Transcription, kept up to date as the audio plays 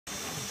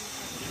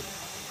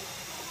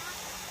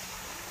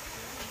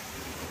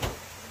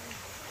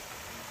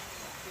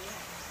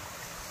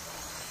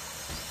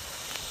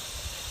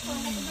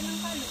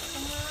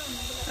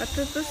At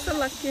ito sa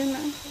laki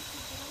na.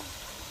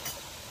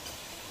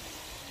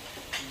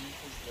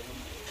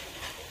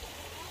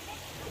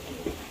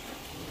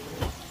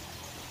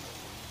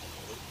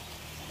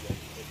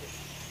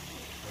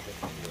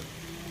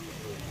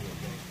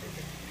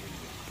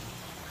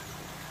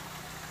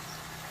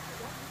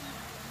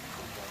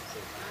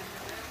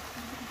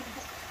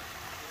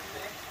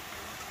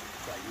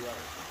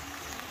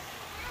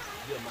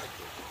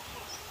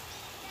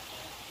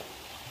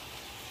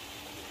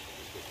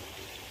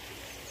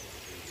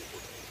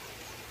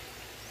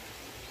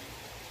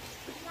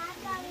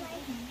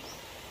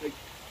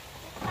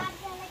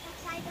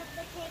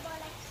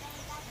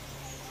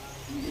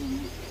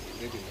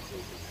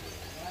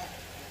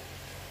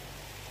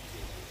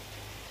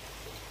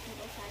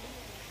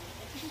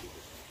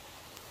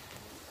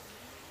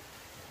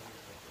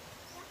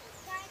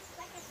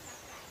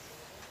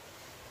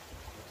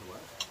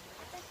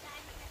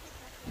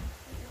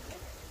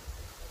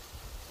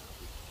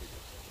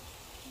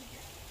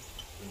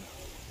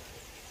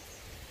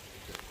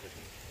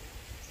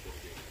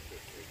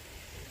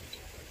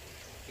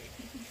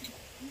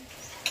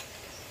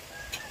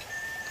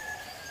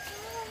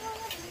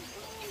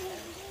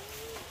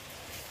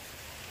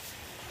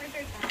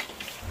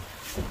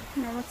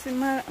 Kasi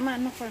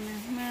ano ko na,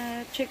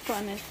 ma-check ko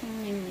na yung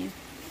menu.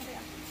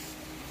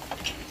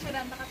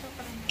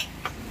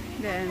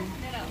 Then,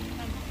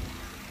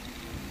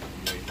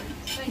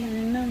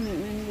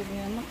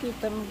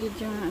 makita mo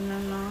yung ano,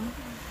 no?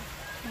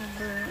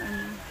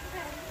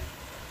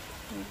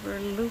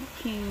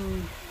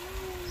 Overlooking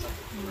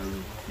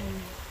mountain.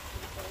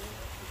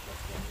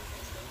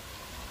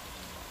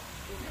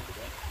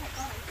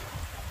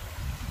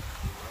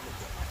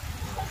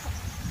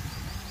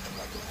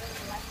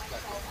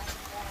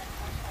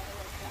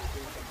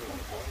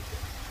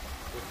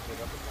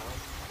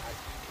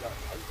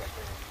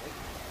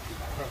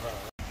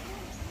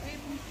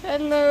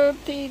 Hello,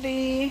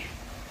 Titi.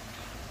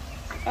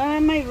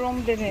 May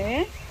room din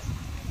eh.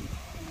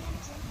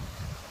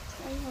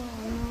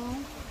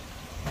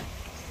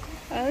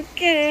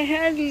 Okay,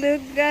 hello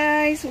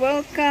guys.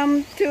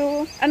 Welcome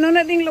to ano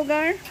na ding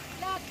lugar?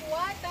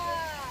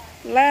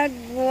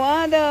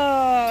 Lagwada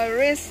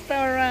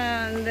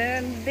Restaurant.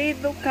 And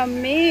dito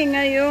kami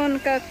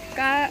ngayon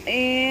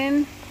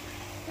kakain.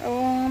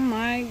 Oh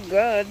my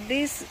God,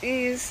 this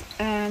is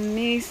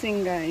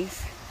amazing, guys.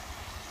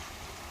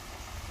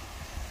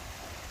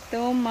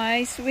 Ito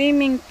may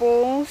swimming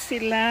pool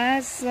sila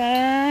sa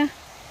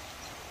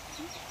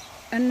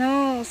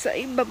ano, sa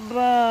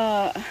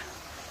ibaba.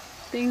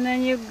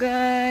 Tingnan nyo,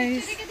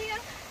 guys.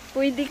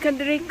 Pwede ka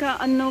diri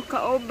ka ano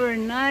ka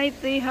overnight.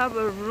 They have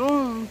a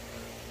room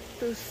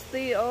to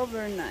stay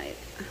overnight.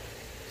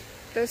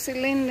 Ito si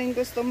Lynn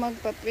gusto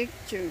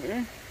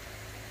magpa-picture.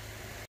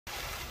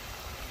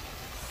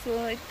 So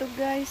ito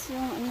guys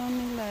yung ano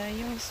nila,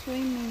 yung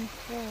swimming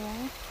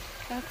pool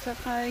at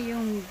saka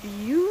yung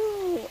view.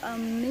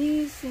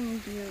 Amazing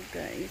view,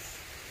 guys.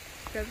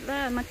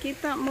 Kada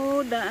makita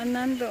mo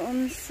daanan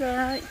doon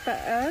sa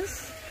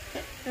taas.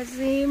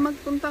 Kasi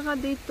magpunta ka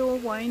dito,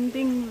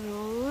 winding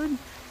road.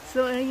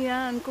 So,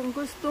 ayan, kung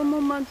gusto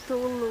mo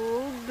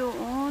magtulog,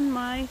 doon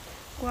may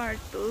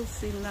kwarto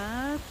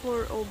sila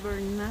for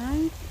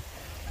overnight.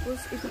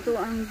 Tapos, ito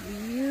ang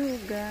view,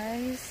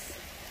 guys.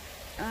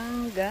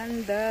 Ang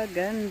ganda,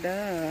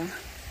 ganda.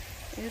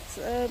 It's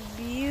a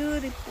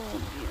beautiful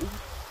view.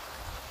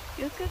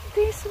 Look at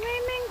this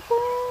swimming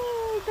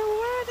pool, the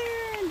water,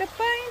 the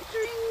pine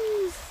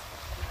trees.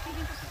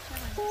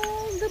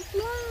 Oh, the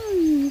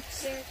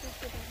plants,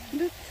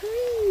 the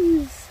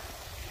trees.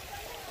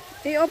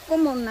 I-off ko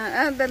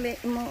muna. Dali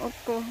mo, off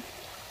ko.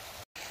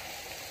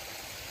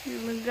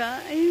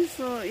 Guys,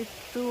 so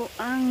ito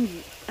ang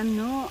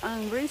ano,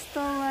 ang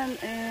restaurant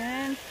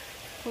and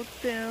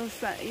hotel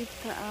sa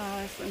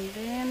itaas. And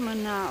then,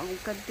 manaog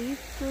ka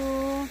dito.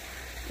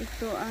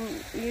 Ito ang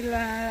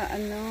ila,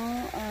 ano,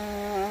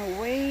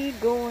 way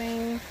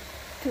going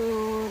to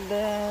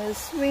the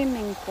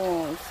swimming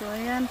pool. So,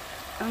 ayan.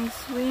 Ang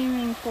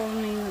swimming pool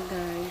nila,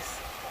 guys.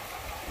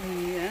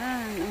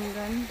 Ayan, ang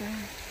ganda.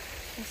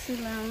 Kasi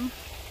lang,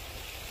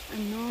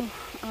 ano,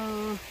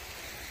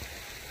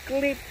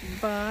 clip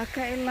ba,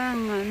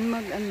 kailangan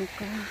mag-ano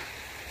ka.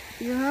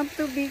 You have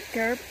to be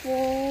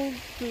careful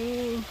to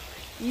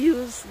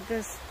use the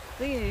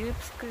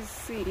steps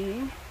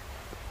kasi,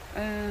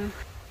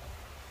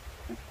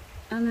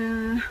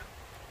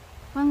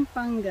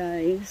 pang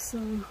guys. So,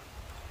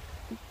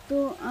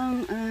 ito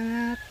ang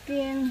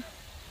akin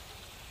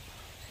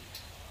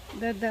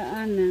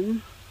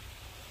dadaanan,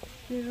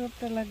 pero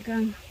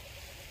talagang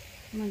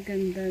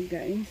maganda,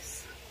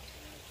 guys.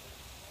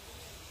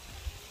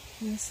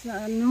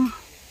 Nasa ano,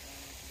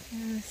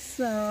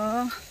 nasa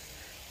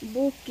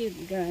bukid,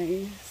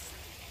 guys.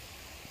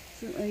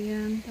 So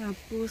ayan,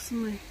 tapos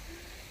may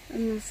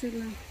ano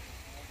sila,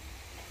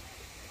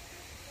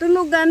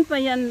 tulugan pa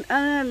yan,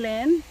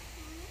 Len,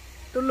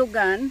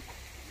 tulugan,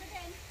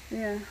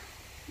 yeah,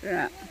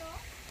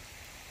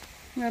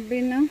 grabe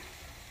na.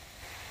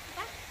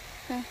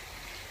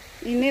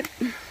 Init.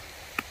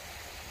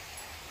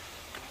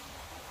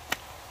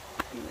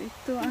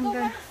 Ito ang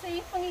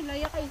safe ang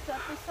ilaya kaysa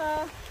ito sa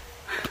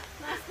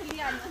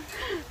Australiana.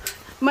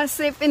 mas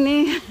safe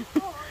ini.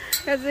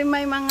 Kasi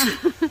may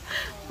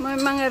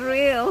mga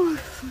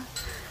reels.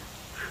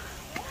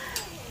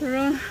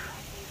 Pero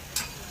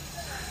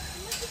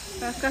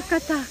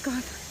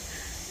kakakatakot.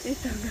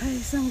 Ito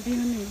guys, ang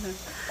view nila.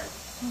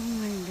 Oh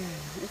my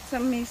god, it's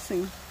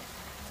amazing.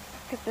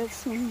 Look at that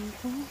swimming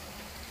pool.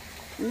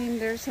 And then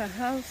there's a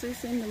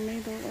houses in the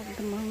middle of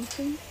the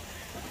mountain.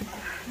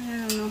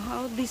 I don't know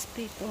how these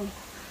people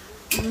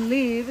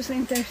live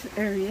in this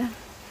area.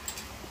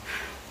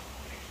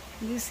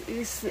 This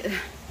is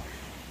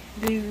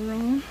the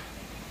room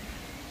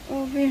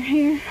over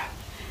here.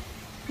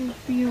 If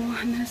you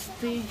wanna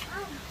stay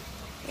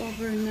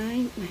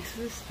overnight, my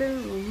sister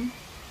room.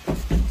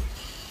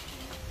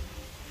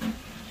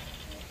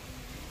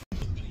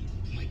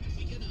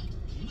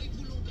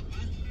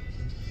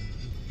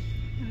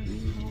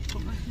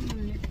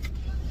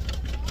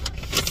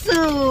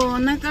 So,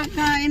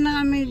 nakakain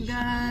na kami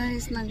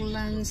guys.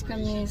 Nag-lunch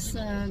kami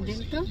sa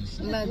dito,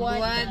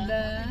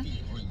 Laguada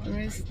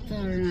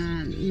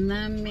Restaurant.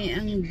 Nami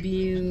ang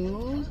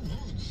view.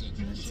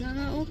 At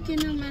saka okay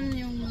naman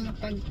yung mga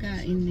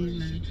pagkain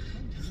nila.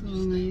 So,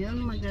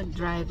 ngayon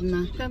mag-drive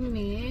na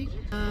kami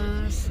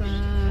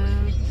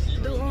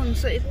doon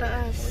sa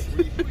itaas.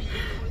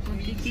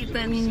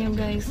 Makikita ninyo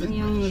guys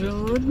yung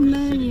road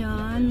na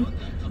yan.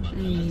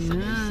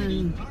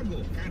 Ayan.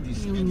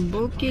 Yung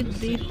bukid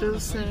dito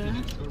sa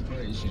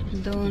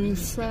Don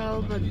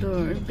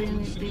Salvador,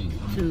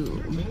 Benedicto.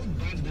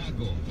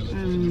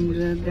 Ang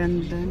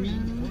gaganda ng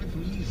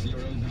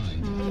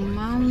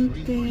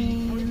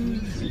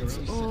mountains. It's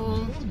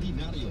all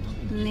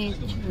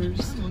nature.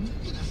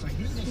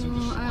 So,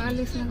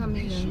 aalis na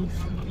kami guys.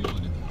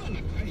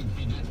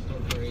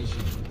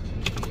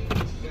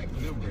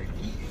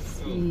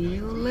 See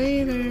you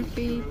later,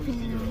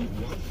 people.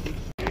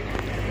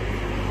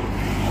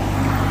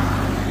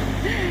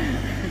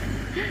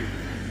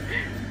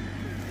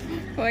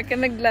 Huwag ka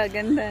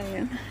naglagan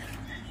tayo.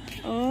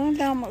 Oh,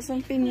 damo sang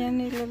pinya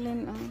nila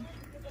Lin.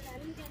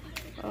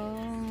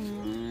 Oh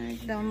my,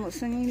 damo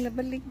sang ila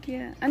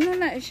baligya. Ano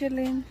na siya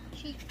Lin?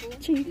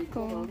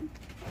 Chico.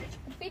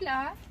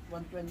 Pila?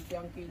 120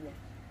 ang kilo.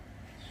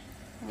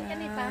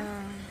 Kanita?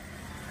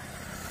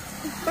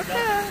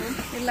 Baka,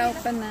 ilaw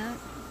pa na.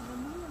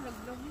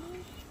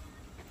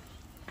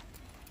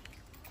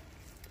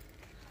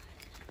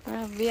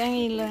 Grabe ang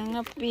ilang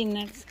nga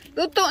peanuts.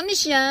 Luto ni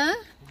siya?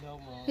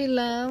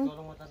 Hilaw.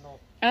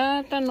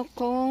 Ah,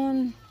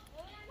 tanokon.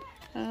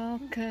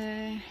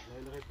 Okay.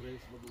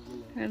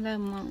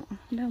 Damo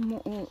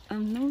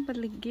ano,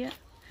 baligya.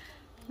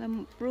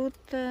 Damo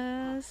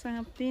prutas,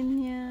 ang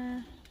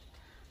pinya.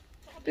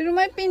 Pero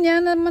may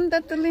pinya naman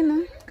tatuli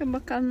no?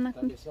 Kabakal na.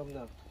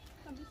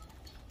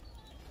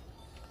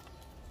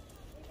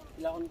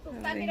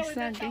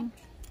 Saging.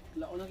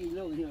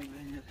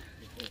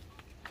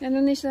 Ano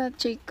ni sa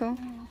Chico?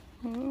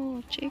 Oh,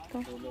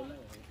 Chico.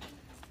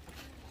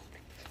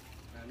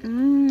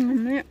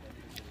 Ano yan?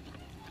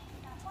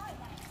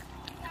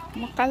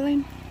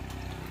 Makalin.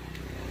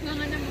 Nga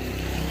naman.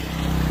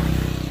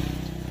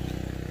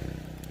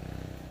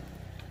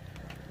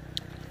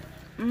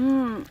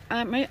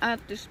 May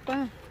atis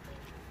pa.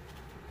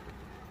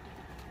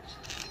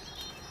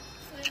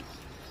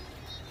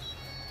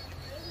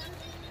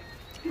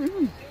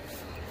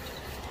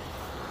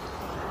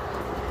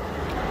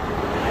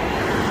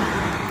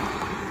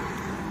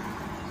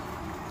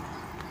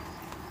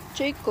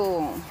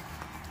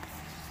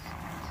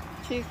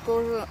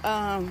 Chico,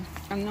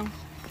 ano,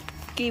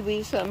 kiwi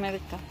sa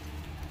Amerika.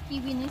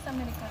 Kiwi ni sa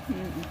Amerika.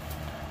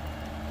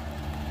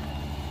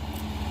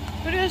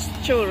 Pero yung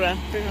tsura,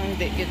 pero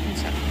hindi kita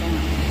sakto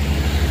nga.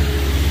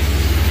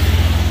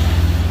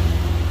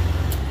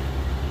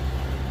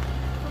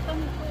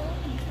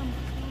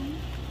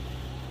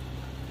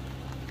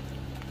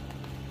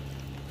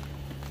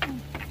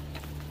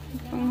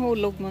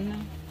 Panghulog mo na.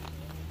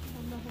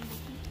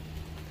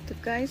 Ito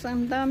guys,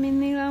 ang dami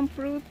nilang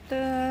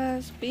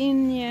prutas,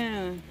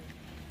 pinya.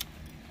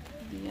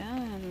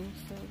 Yan,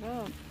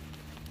 sarap.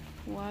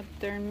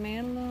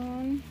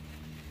 Watermelon,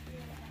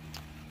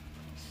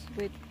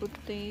 sweet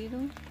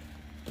potato.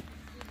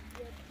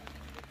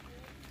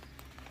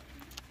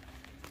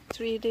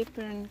 3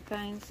 different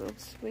kinds of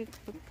sweet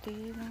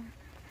potato.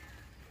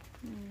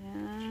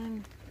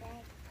 Yan.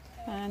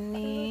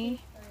 Honey,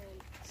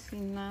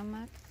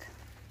 sinamak.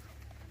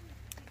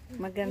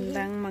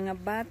 Magandang mga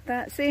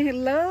bata. Say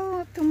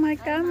hello to my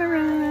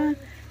camera.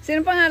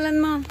 Sino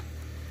pangalan mo?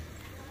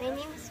 My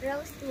name is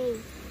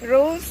Rosemary.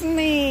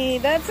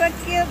 Rosemary. That's a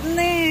cute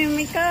name.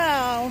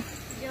 Ikaw?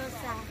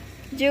 Josa.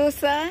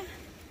 Jusa?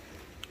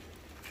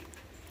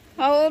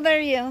 How old are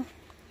you?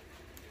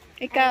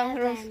 Ikaw, 11.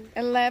 Rose?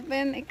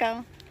 11?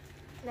 Ikaw?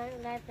 No,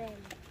 11.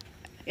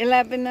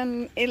 11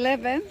 and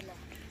 11?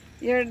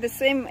 You're the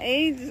same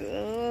age?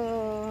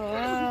 Oh,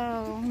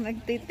 wow.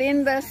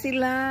 Nagtitinda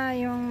sila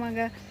yung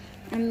mga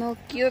ano,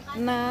 cute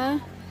na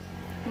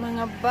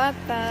mga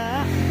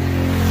bata.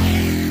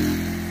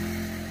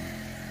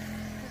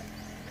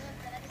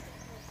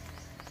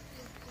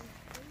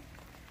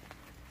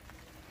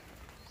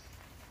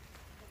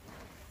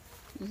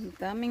 Ang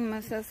daming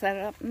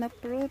masasarap na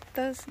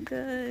prutas,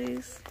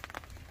 guys.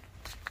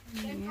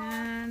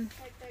 Ayan.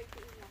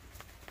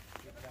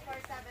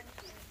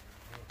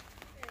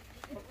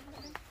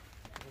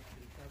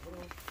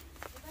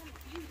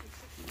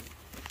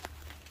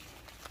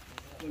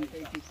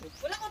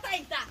 Wala ko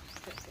tayo ta.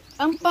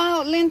 Ang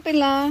paulin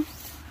pila.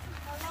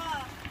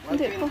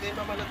 Hindi po.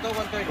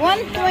 120.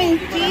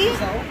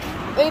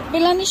 Wait,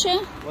 pila ni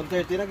siya?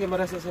 130 na,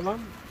 gimaras na siya,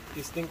 ma'am.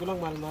 Testing ko lang,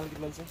 mahal-mahal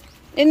man siya.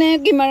 Ini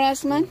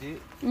gimaras man?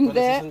 Hindi.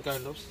 Para sa San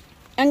Carlos.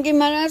 Ang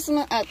gimaras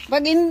man, at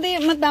pag hindi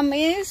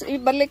matamis,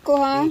 ibalik ko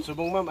ha.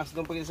 Subong, ma'am, as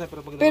doon pag isa,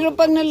 Pero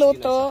pag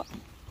naluto,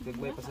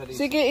 gagmay pa sa lisa.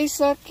 sige, 1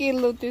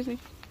 kilo. Isa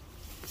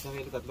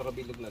kilo, 3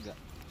 kabilog laga.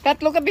 3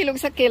 kabilog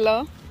sa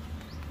kilo?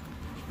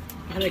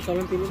 Ano, ikaw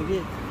lang pili?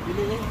 Sige,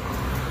 pili niya.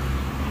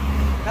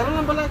 Karoon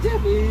lang pala,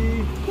 Jeff,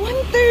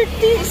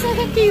 130 isa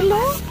ka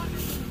kilo?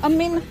 I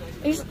mean,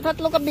 3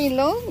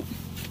 kabilog?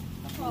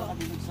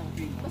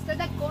 Basta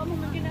dagko mo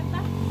man ginata.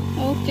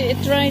 Okay,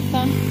 try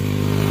ta.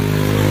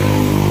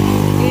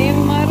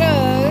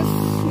 Gimaras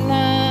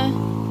na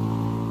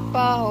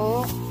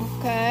paho.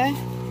 Okay.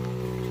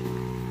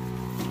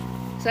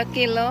 Sa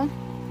kilo?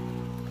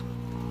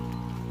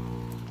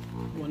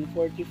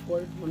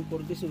 144,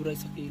 140 sobra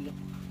sa kilo.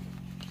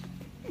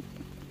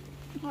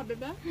 Ha,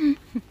 beba?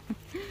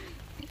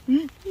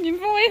 Hindi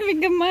po kayo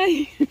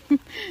gamay.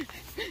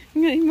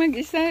 Ngayon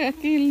mag-isa ka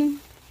kilo.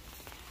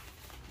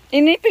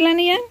 Ini, pila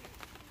niyan?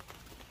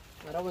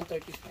 Para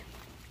 130.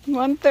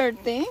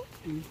 130?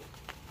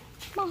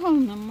 Mahal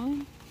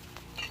naman.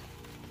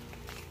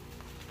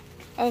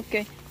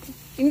 Okay.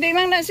 Hindi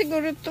lang na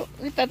siguro to.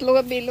 3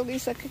 kabilog,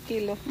 1 ka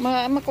kilo.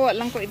 Makuha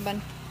lang ko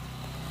iban.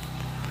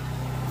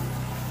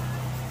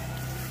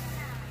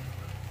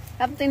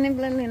 Kapten ni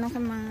Blalino ka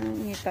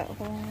mangita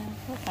ko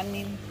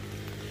kanin.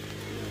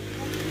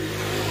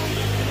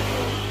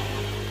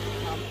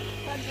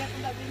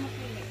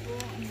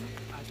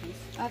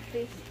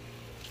 Atis.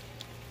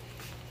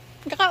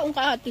 Kakaong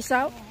ka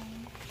atisaw?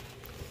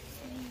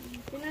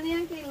 Pila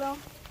niyan kilo?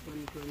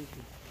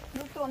 120.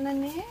 Luto na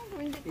ni?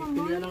 Hindi pa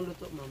mo? Pili lang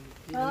luto, ma'am.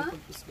 Hindi Ha? lang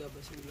pagpisga ba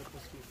sa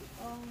lapas dito.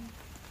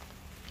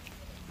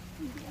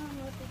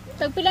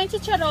 Tagpilang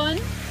chicharon?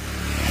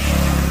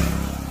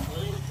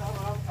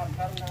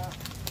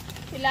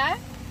 Pila?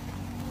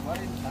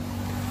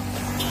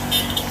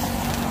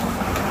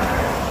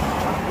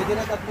 Pwede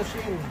na tapos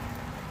yun.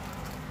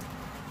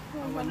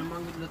 Awa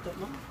naman luto,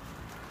 ma'am.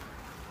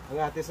 Ang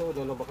ate sa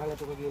udo, baka na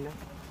ito kagina.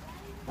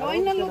 Ay,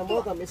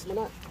 naluto. Tamis mo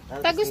na.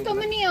 Ta gusto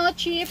mo niyo,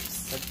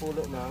 chips?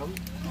 Nagpulo, ma'am.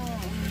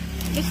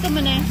 Gusto mo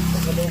na?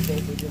 Pagkalong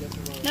kayo, pwede na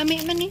sa mga Nami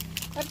man ni.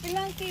 At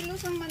pilang kilo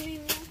sa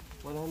Manila?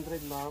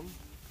 100, ma'am.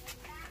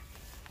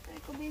 Ay,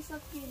 ko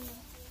bisa kilo.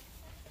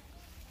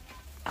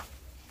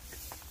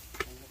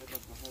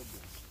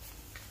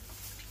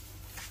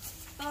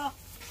 To.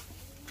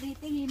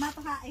 Dito lima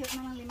pa ka, ayok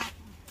naman lima.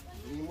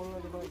 Limon na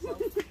limang isaw.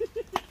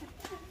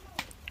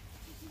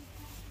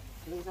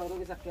 Yung isaw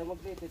nung isakya,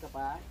 mag-plate ito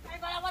pa. Ay,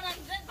 wala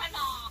 100 pa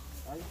no?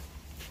 Ay.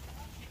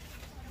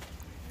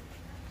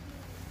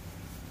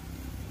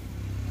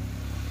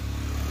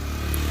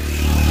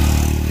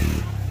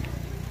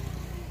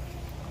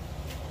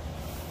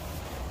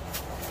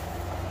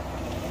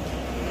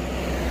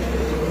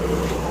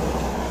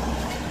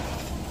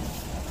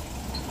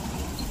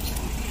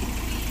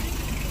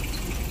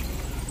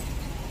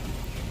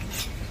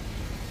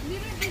 Hindi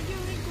rin video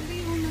rin ko di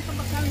yung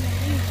nakabakal na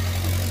rin.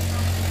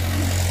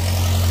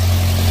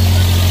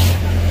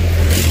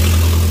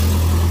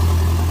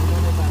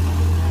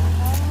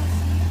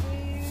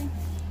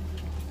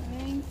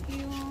 Thank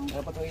you.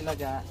 Ano pa itong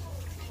ilaga?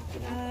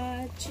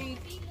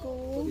 Chico.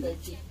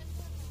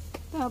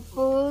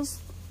 Tapos,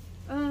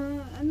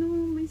 ano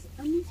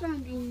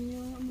saging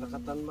nyo?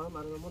 Lakatan, ma'am.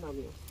 Ano mo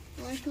namin?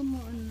 Huwag ka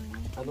mo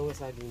Ano nga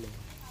saging mo?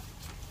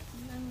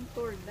 ng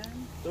tordan.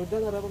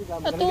 Tordan, harapang ka.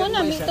 Ato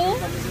na, ito.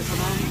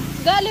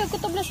 Gali, ako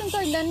tablas ng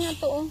tordan nga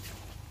to.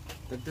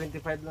 Tag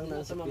 25 lang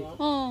na sa mga.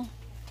 Oh.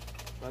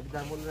 Pag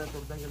damo na ng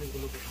tordan, galing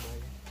gulupit mo.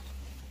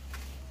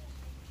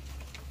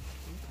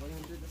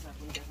 100 na sa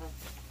akin ka ha.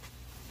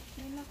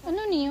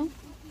 Ano niyo?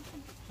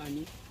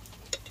 Ani?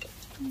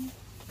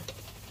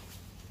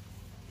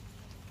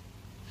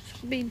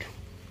 Big.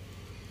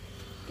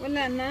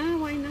 Wala na.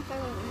 Why na ka?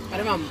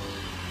 Ano, ma'am?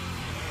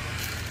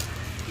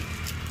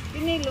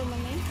 Pinilo mo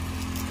na eh.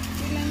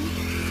 Ilan?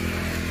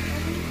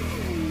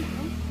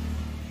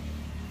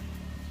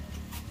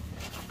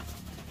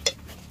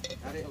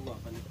 Ari, awa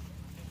pa nito.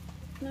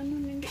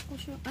 Nanon, hindi ko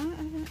siya.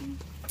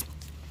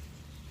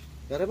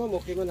 Pero ma'am,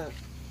 okay mo na.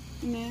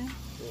 Ne.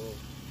 Oo.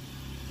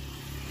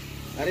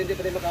 Ari, hindi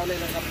pa rin makaunay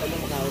ng kapta mo.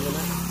 Makaunay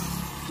na.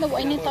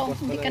 Laway nito.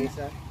 Hindi ka na.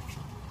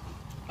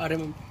 Ari,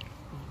 ma'am.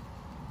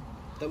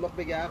 Tumak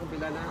bigyan kung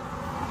pila na.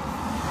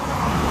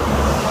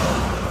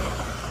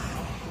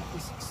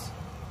 56.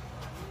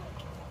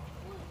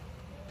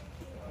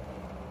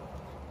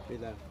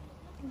 Pila.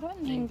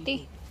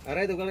 90.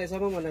 Aray, dugal na isa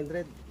mo,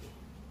 100.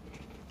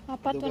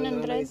 Apat Dugal na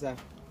lang 100. isa.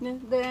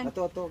 Then,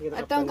 Ato,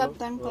 ito ang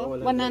kaptan ko.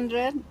 100?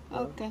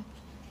 Oo. Okay.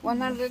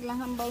 100 lang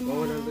hambal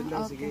mo. 100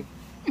 lang, sige.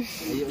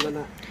 Ayun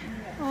na na.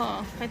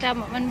 Oo, kaya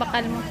mo man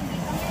bakal mo.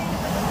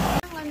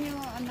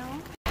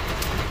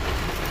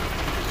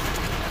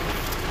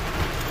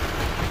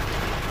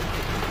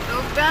 So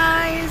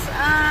guys,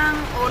 ang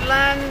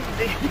ulan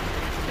dito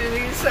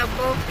sa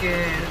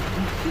bukid.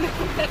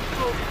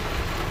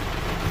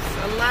 It's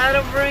a lot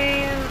of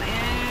rain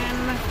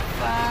and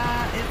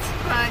it's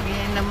foggy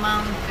in the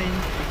mountain.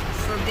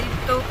 So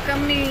dito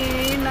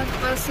kami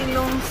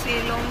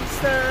nagpasilong-silong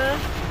sa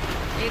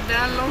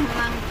idalong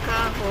ng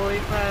kahoy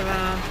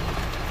para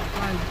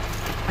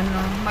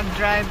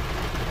mag-drive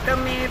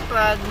kami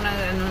pag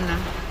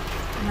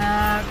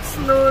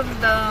nag-slow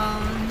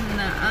down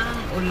na ang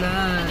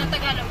ulan. Ano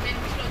Tagalog? May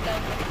slow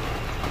down.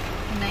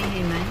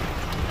 Hinay-hinay.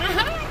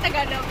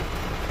 Tagalog.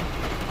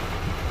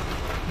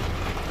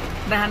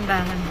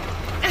 Dahan-dahan.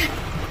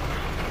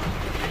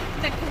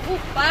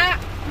 Naghuhupa.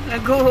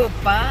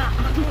 Naghuhupa.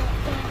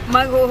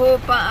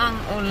 Maghuhupa ang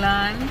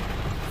ulan.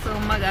 So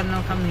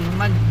kami,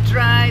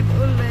 mag-drive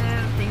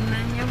ulit.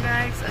 Tingnan nyo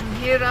guys, ang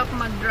hirap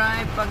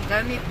mag-drive pag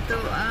ganito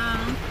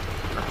ang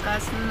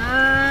lakas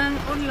ng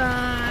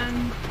ulan.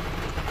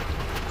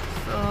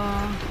 So,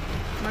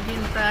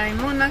 maghintay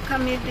muna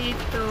kami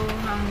dito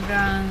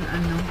hanggang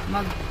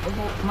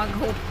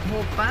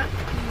maghupa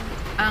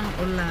ang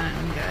ulan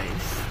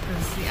guys.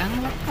 Kasi ang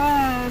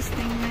lakas,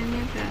 tingnan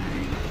nyo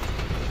guys.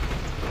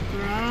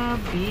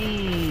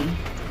 Grabe.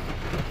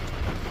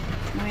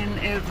 When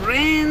it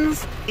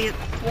rains, it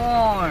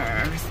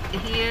pours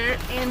here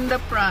in the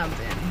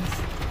province.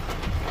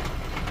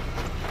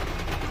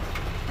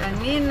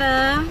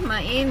 Kanina,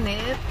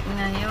 mainit.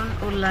 Ngayon,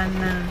 ulan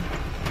na.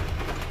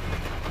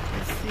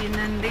 Kasi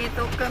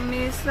nandito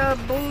kami sa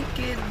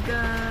bukid,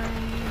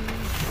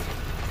 guys.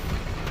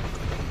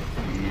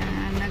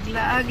 Ayan,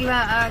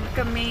 naglaag-laag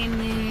kami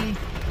ni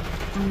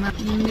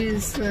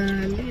Miss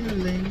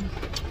Linlin.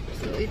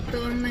 So, ito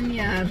ang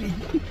nangyari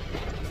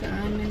sa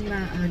aming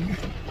laag.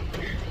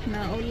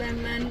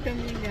 Naulanan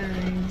kami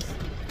guys.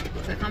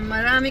 Saka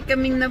marami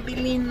kaming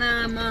nabili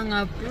na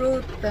mga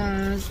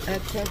prutas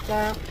at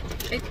saka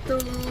ito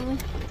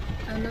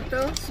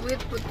sweet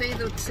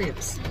potato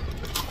chips.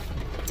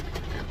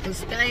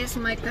 Tapos guys,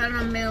 may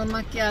caramel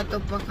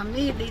macchiato pa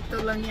kami. Dito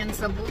lang yan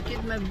sa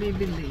bukid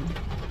mabibili.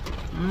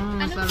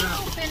 Sarap.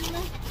 Open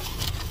mo?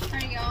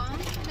 Ariyo?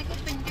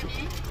 Nag-open ka na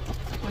eh?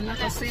 Wala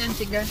kasi yan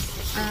tigas.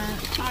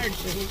 Hard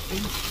to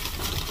open.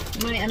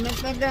 May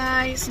pa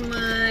guys,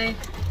 may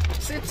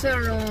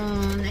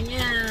sitsaron,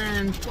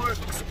 ayan, pork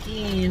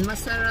skin,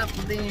 masarap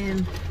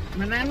din.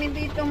 Marami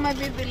dito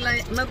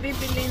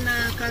mabibili na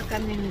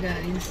kakanin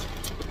guys.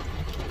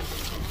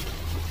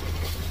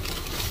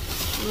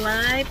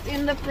 Life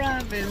in the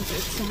province,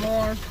 it's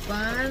more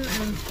fun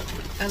and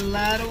a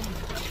lot of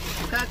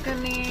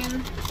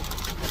kakanin.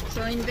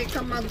 So hindi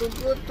ka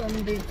magugutom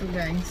dito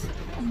guys.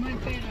 May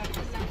pera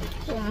pala.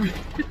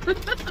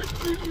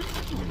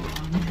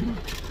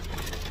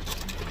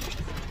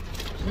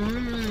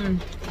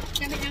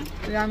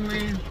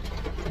 Yummy.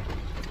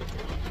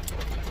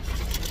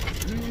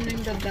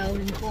 Yung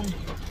gagawin ko.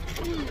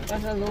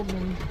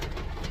 Pasalubong.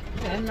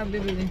 Saan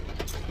nabibili?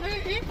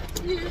 Ay,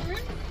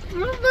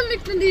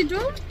 balik na dito?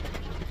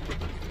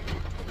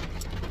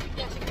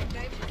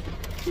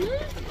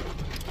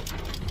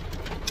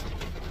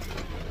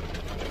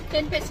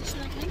 10 pesos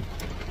lang eh.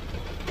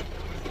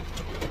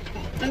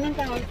 Anong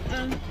tawag?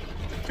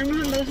 Ano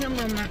handal siya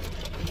mama?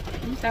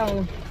 Ang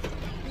tawag?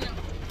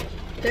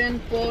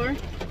 10 for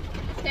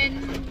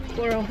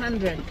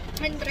 100.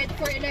 100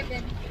 for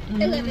 11.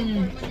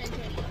 11 for 100.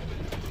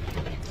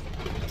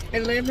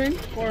 11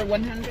 for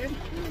 100?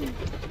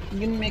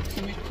 Gin-mix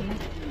na.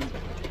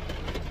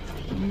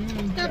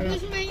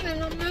 Tapos may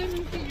man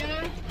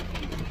sila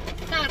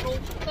taro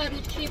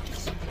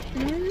chips.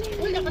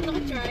 Wala ka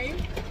naka-try?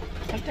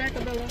 I'll-try ka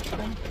ba last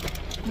time?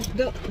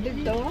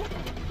 Dito?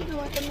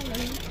 Ginawa ka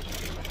naman.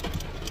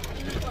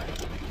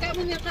 Kaya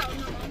mo niya tao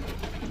naman.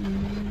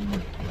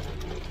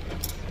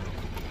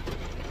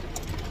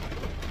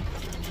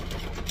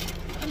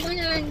 Ano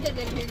na lang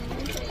dadalhin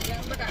mo sa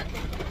ilang barato.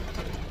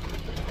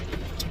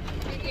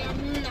 Bigyan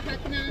mo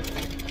lahat ng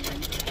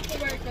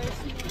workers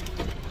mo.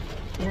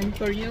 One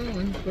for you,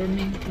 one for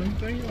me. One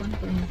for you, one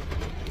for me.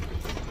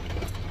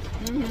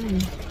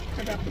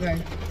 Sarap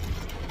guys.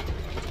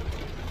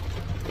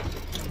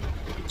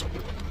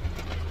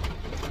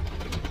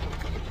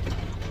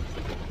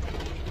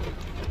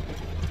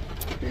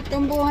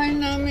 Itong buhay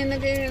namin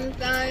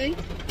naghihintay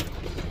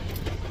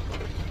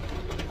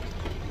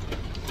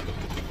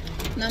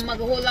na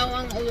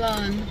maghulaw ang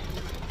ulan.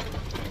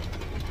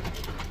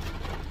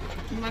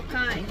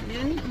 Makain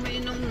din,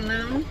 uminom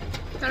ng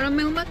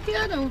caramel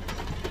macchiato.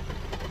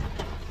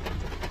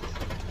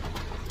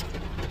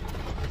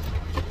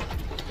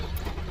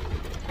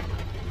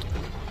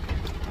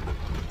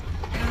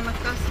 Ang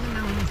lakas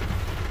ng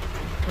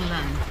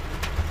ulan.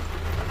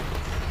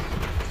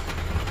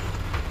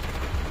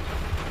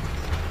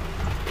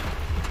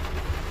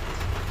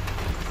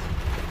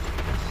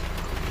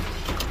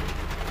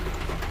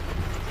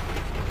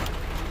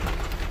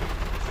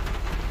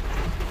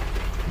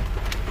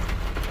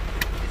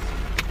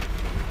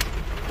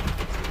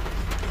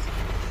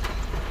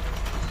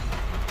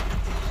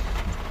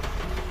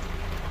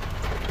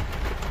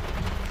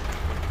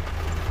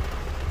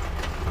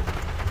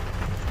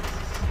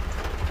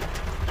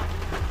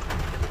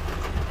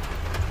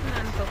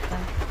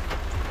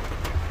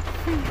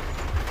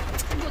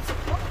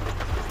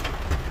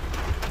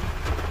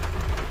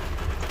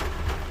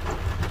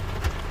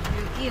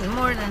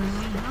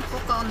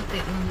 kaunti.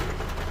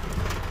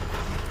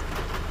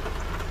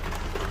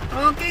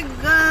 Okay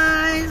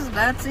guys,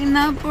 that's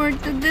enough for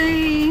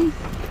today.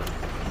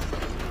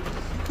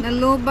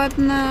 Nalubat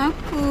na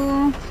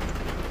ako.